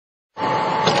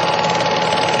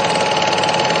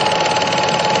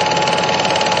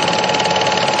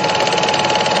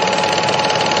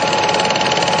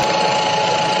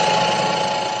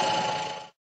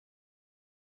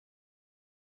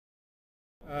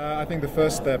I think the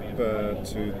first step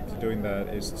to doing that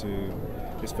is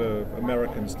for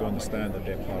Americans to understand that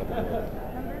they're part of the world,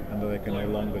 and that they can no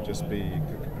longer just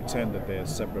pretend that they're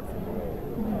separate from the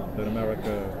world. That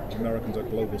Americans are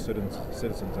global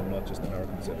citizens and not just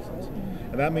American citizens.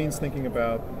 And that means thinking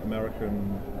about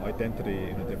American identity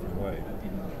in a different way.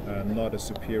 Not as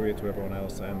superior to everyone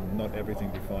else, and not everything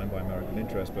defined by American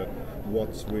interest, but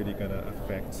what's really going to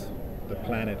affect the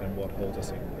planet and what holds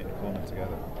us in common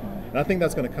together. And I think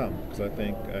that's going to come, because I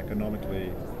think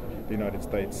economically the United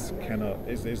States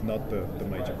is not the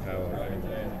major power,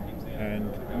 and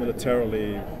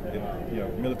militarily,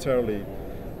 militarily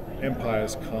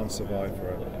empires can't survive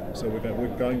forever. So we're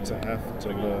going to have to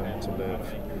learn to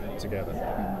live together.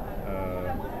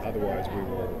 Otherwise we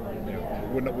will.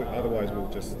 Otherwise we will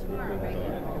die.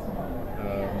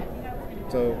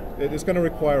 So it's going to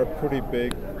require a pretty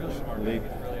big leap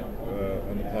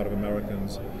on the part of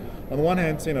Americans. On the one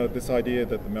hand, this idea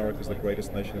that America is the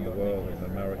greatest nation in the world, and that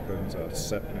Americans are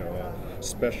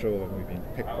special and we've been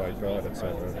picked by God,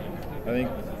 etc. I think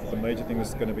the major thing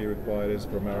that's going to be required is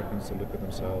for Americans to look at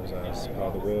themselves as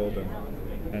part of the world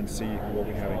and see what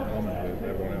we have in common with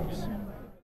everyone else.